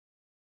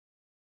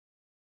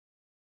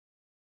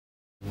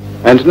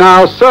And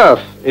now Surf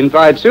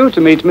invites you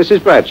to meet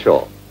Mrs.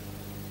 Bradshaw.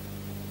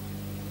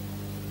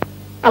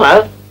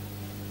 Hello.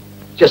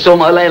 Just saw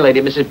my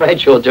landlady, Mrs.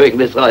 Bradshaw, doing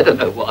this. I don't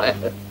know why.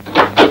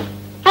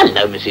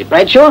 Hello, Mrs.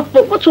 Bradshaw.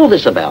 Look, what's all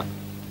this about?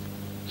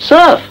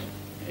 Surf.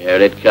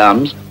 Here it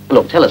comes.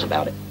 Look, tell us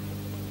about it.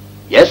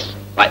 Yes?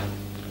 Right.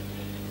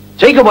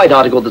 Take a white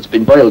article that's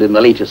been boiled in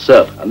the latest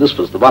Surf, and this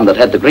was the one that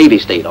had the gravy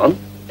stain on.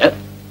 Yep.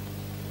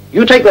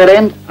 You take that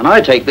end, and I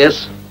take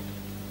this.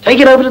 Take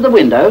it over to the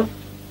window.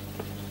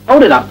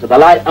 Hold it up to the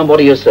light, and what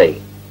do you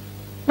see?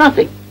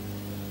 Nothing.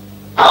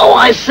 Oh,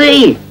 I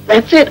see.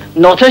 That's it.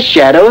 Not a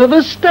shadow of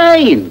a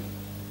stain.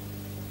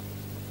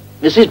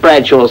 Mrs.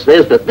 Bradshaw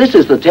says that this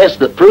is the test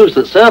that proves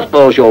that Surf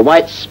boils your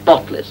whites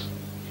spotless.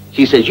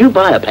 She says you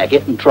buy a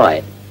packet and try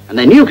it, and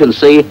then you can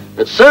see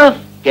that Surf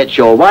gets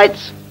your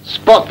whites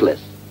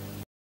spotless.